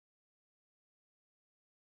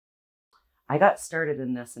I got started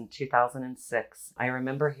in this in 2006. I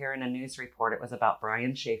remember hearing a news report. It was about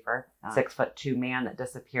Brian Shaffer, 6'2" man that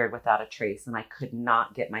disappeared without a trace, and I could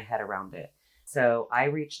not get my head around it. So I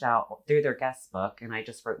reached out through their guest book, and I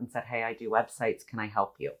just wrote and said, hey, I do websites. Can I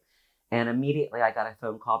help you? And immediately I got a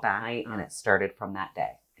phone call back, and it started from that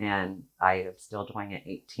day. And I am still doing it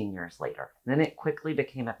 18 years later. And then it quickly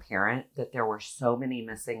became apparent that there were so many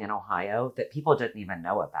missing in Ohio that people didn't even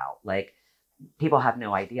know about. Like, people have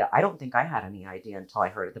no idea. I don't think I had any idea until I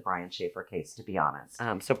heard of the Brian Shaffer case, to be honest.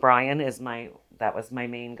 So Brian is that was my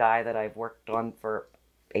main guy that I've worked on for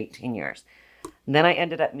 18 years. And then I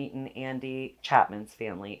ended up meeting Andy Chapman's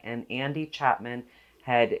family. And Andy Chapman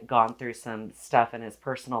had gone through some stuff in his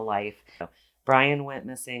personal life. Brian went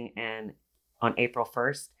missing on April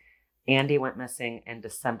 1st. Andy went missing in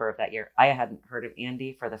December of that year. I hadn't heard of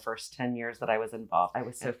Andy for the first 10 years that I was involved. I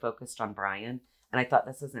was so focused on Brian, and I thought,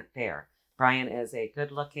 this isn't fair. Brian is a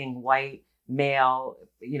good-looking white male,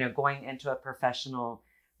 going into a professional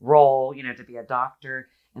role, to be a doctor.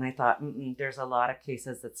 And I thought, there's a lot of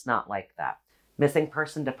cases that's not like that. Missing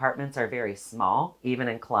person departments are very small, even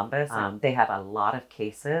in Columbus. They have a lot of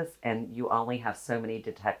cases, and you only have so many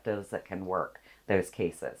detectives that can work those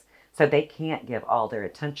cases. So they can't give all their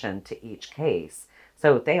attention to each case.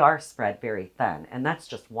 So they are spread very thin. And that's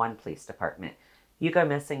just one police department. You go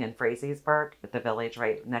missing in Frazeysburg, at the village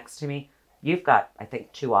right next to me, you've got, I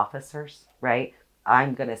think, 2 officers, right?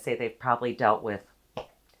 I'm going to say they've probably dealt with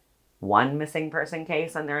 1 missing person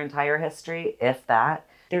case in their entire history, if that.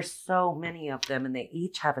 There's so many of them, and they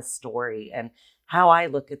each have a story. And how I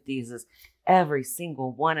look at these is every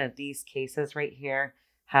single one of these cases right here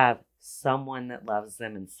have someone that loves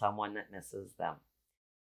them and someone that misses them.